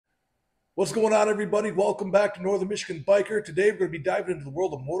What's going on, everybody? Welcome back to Northern Michigan Biker. Today, we're going to be diving into the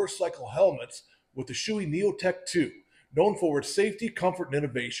world of motorcycle helmets with the Shoei Neotec 2, known for its safety, comfort, and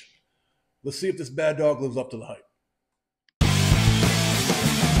innovation. Let's see if this bad dog lives up to the hype.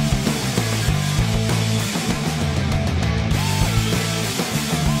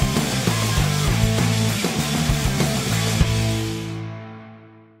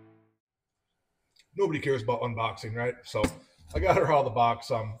 Nobody cares about unboxing, right? So I got her out of the box.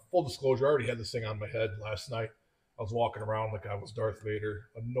 Full disclosure, I already had this thing on my head last night. I was walking around like I was Darth Vader,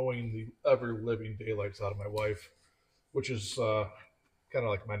 annoying the ever-living daylights out of my wife, which is kind of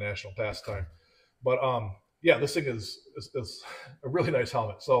like my national pastime. But yeah, this thing is a really nice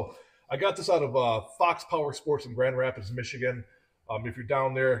helmet. So I got this out of Fox Powersports in Grand Rapids, Michigan. If you're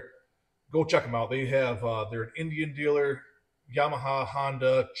down there, go check them out. They have they're an Indian dealer, Yamaha,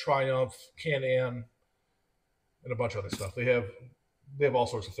 Honda, Triumph, Can-Am, and a bunch of other stuff. They have all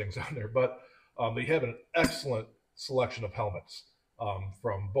sorts of things down there, but they have an excellent selection of helmets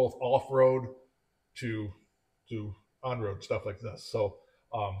from both off-road to on-road stuff like this. So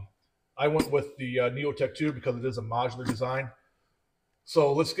I went with the Neotec 2 because it is a modular design.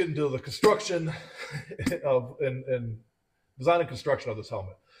 So let's get into the construction of and design and construction of this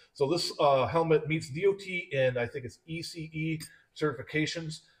helmet. So this helmet meets DOT and I think it's ECE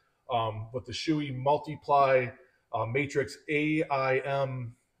certifications with the Shoei Multiply Matrix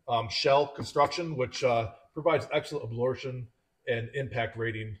AIM shell construction, which provides excellent absorption and impact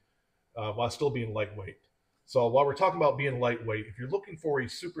rating while still being lightweight. So while we're talking about being lightweight, if you're looking for a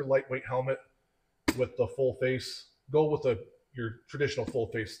super lightweight helmet with the full face, go with your traditional full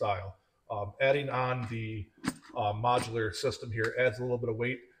face style. Adding on the modular system here adds a little bit of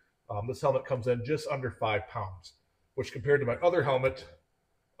weight. This helmet comes in just under 5 pounds, which compared to my other helmet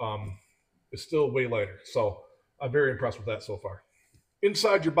is still way lighter. So I'm very impressed with that so far.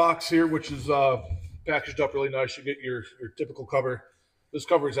 Inside your box here, which is packaged up really nice, you get your typical cover. This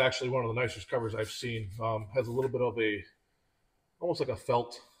cover is actually one of the nicest covers I've seen. Has a little bit of almost like a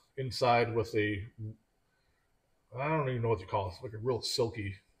felt inside with I don't even know what you call it. It's like a real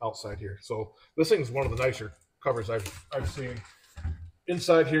silky outside here. So this thing is one of the nicer covers I've seen.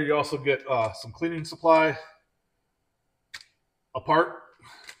 Inside here, you also get some cleaning supply. Apart,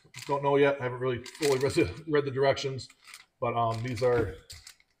 don't know yet. I haven't really fully read the directions, but these are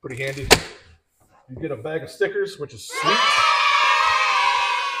pretty handy. You get a bag of stickers, which is sweet.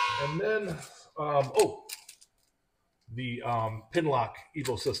 And then, the pin lock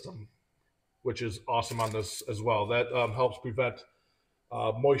Evo system, which is awesome on this as well. That helps prevent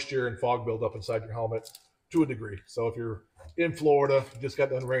moisture and fog buildup inside your helmet to a degree. So if you're in Florida, just got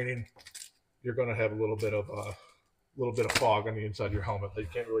done raining, you're going to have a little bit of fog on the inside of your helmet. You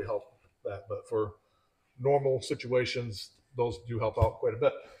can't really help that, but for normal situations, those do help out quite a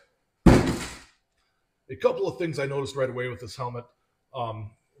bit. A couple of things I noticed right away with this helmet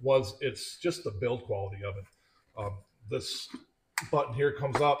was it's just the build quality of it. This button here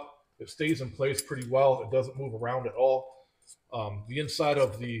comes up, it stays in place pretty well. It doesn't move around at all. The inside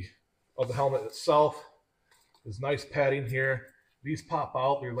of the helmet itself is nice padding here. These pop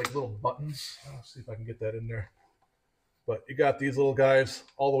out. They're like little buttons. Let's see if I can get that in there. But you got these little guys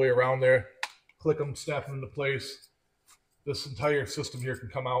all the way around there. Click them, snap them into place. This entire system here can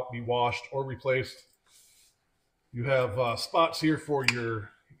come out, be washed or replaced. You have spots here for your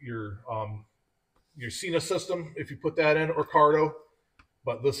Cena system if you put that in, or Cardo.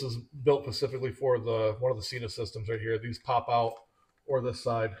 But this is built specifically for one of the Cena systems right here. These pop out, or this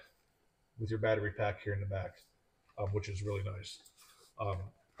side with your battery pack here in the back, which is really nice.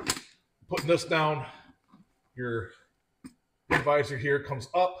 Putting this down, your visor here comes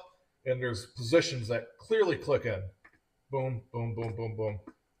up, and there's positions that clearly click in. Boom, boom, boom, boom, boom,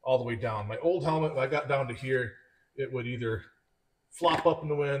 all the way down. My old helmet, when I got down to here, it would either flop up in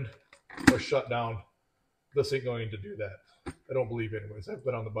the wind or shut down. This ain't going to do that. I don't believe anyways. I haven't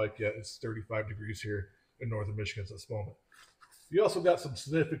been on the bike yet. It's 35 degrees here in northern Michigan at this moment. You also got some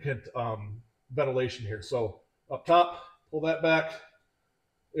significant ventilation here. So up top, pull that back,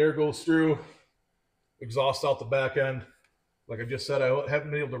 air goes through, exhaust out the back end. Like I just said, I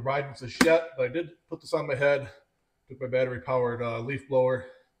haven't been able to ride with this yet, but I did put this on my head, took my battery-powered leaf blower,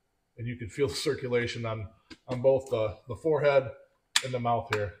 and you can feel the circulation on both the forehead and the mouth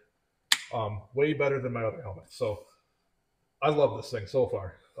here. Way better than my other helmet. So I love this thing so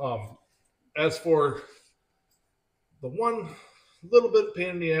far. As for the one little bit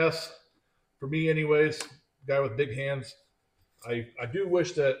pain in the ass, for me anyways, guy with big hands, I do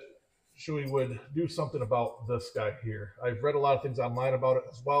wish that Shoei would do something about this guy here. I've read a lot of things online about it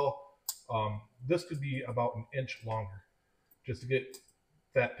as well. This could be about an inch longer, just to get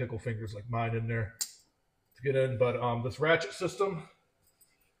fat pickle fingers like mine in there to get in. But this ratchet system,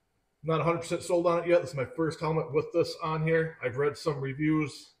 I'm not 100% sold on it yet. This is my first helmet with this on here. I've read some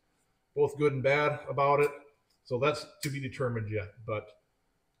reviews, both good and bad, about it. So that's to be determined yet, but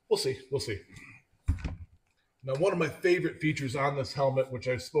we'll see. We'll see. Now, one of my favorite features on this helmet, which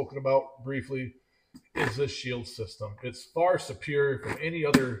I've spoken about briefly, is this shield system. It's far superior from any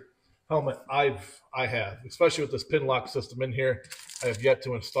other helmet I have, especially with this pin lock system in here. I have yet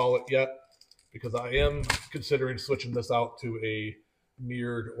to install it yet because I am considering switching this out to a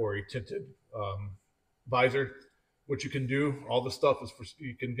mirrored or a tinted visor, which you can do. All this stuff is for,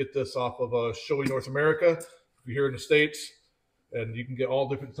 you can get this off of Shoei North America if you're here in the States, and you can get all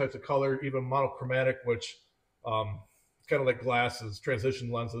different types of color, even monochromatic, which it's kind of like glasses,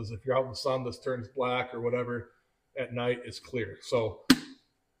 transition lenses. If you're out in the sun, this turns black or whatever. At night, it's clear. So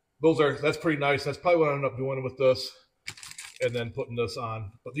that's pretty nice. That's probably what I ended up doing with this, and then putting this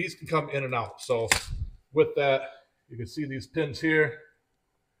on. But these can come in and out. So with that, you can see these pins here,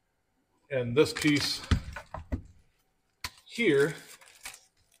 and this piece here.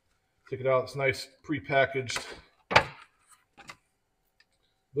 Take it out. It's nice pre-packaged.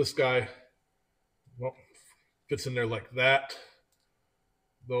 This guy, well, fits in there like that.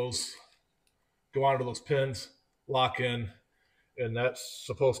 Those go onto those pins, lock in, and that's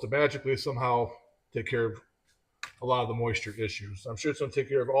supposed to magically somehow take care of a lot of the moisture issues. I'm sure it's going to take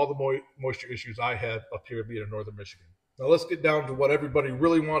care of all the moisture issues I have up here being in northern Michigan. Now let's get down to what everybody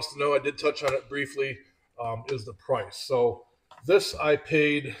really wants to know. I did touch on it briefly, is the price. So this I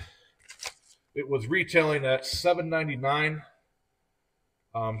paid, it was retailing at $7.99.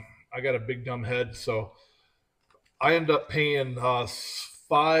 I got a big dumb head, so I ended up paying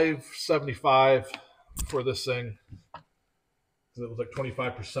 $5.75 for this thing. It was like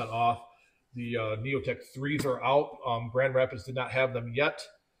 25% off. The Neotec 3s are out. Grand Rapids did not have them yet,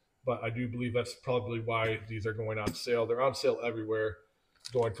 but I do believe that's probably why these are going on sale. They're on sale everywhere,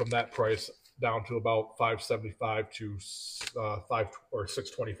 going from that price down to about $5.75 to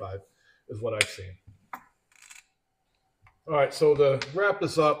 $6.25 is what I've seen. All right, so to wrap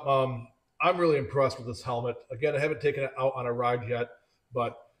this up, I'm really impressed with this helmet. Again, I haven't taken it out on a ride yet,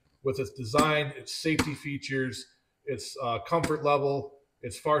 but with its design, its safety features, its comfort level,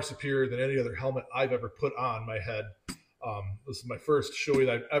 it's far superior than any other helmet I've ever put on my head. This is my first Shoei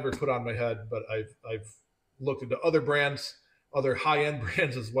that I've ever put on my head, but I've looked into other brands, other high-end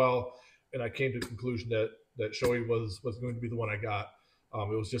brands as well, and I came to the conclusion that Shoei was going to be the one I got.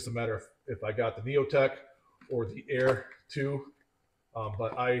 It was just a matter of if I got the Neotec or the Air 2.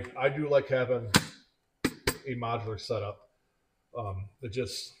 But I do like having a modular setup. It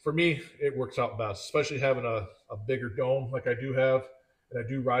just, for me, it works out best, especially having a bigger dome like I do have. And I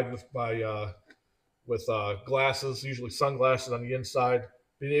do ride with my glasses, usually sunglasses on the inside.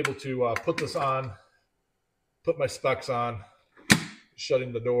 Being able to put this on, put my specs on,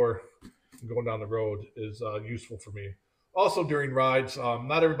 shutting the door and going down the road is useful for me. Also during rides,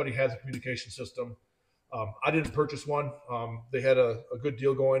 not everybody has a communication system. I didn't purchase one. They had a good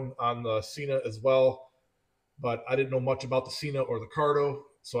deal going on the Cena as well, but I didn't know much about the Cena or the Cardo,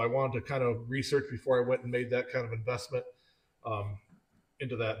 so I wanted to kind of research before I went and made that kind of investment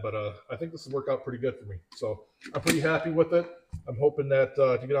into that. But I think this will work out pretty good for me. So I'm pretty happy with it. I'm hoping that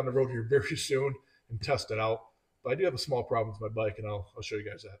to get on the road here very soon and test it out. But I do have a small problem with my bike, and I'll show you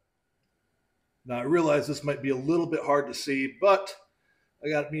guys that. Now, I realize this might be a little bit hard to see, but I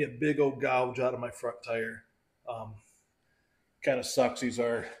got me a big old gouge out of my front tire. Kind of sucks. These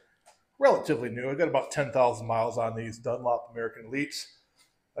are relatively new. I got about 10,000 miles on these Dunlop American Elites.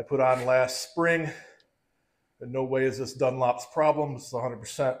 I put on last spring. In no way is this Dunlop's problem. It's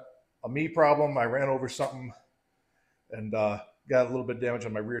 100% a me problem. I ran over something and got a little bit of damage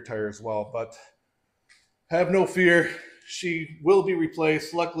on my rear tire as well. But have no fear. She will be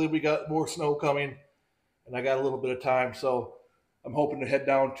replaced. Luckily, we got more snow coming, and I got a little bit of time. So I'm hoping to head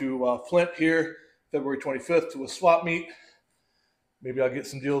down to Flint here, February 25th, to a swap meet. Maybe I'll get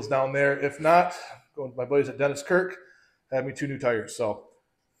some deals down there. If not, going to my buddies at Dennis Kirk, have me 2 new tires. So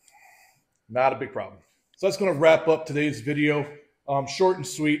not a big problem. So that's going to wrap up today's video. Short and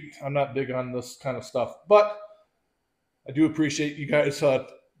sweet. I'm not big on this kind of stuff, but I do appreciate you guys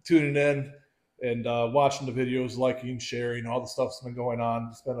tuning in and watching the videos, liking, sharing, all the stuff that's been going on.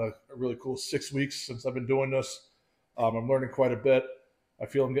 It's been a really cool 6 weeks since I've been doing this. I'm learning quite a bit. I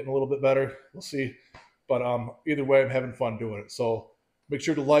feel I'm getting a little bit better. We'll see. But either way, I'm having fun doing it. So make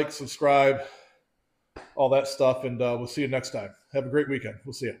sure to like, subscribe, all that stuff, and we'll see you next time. Have a great weekend.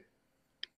 We'll see you.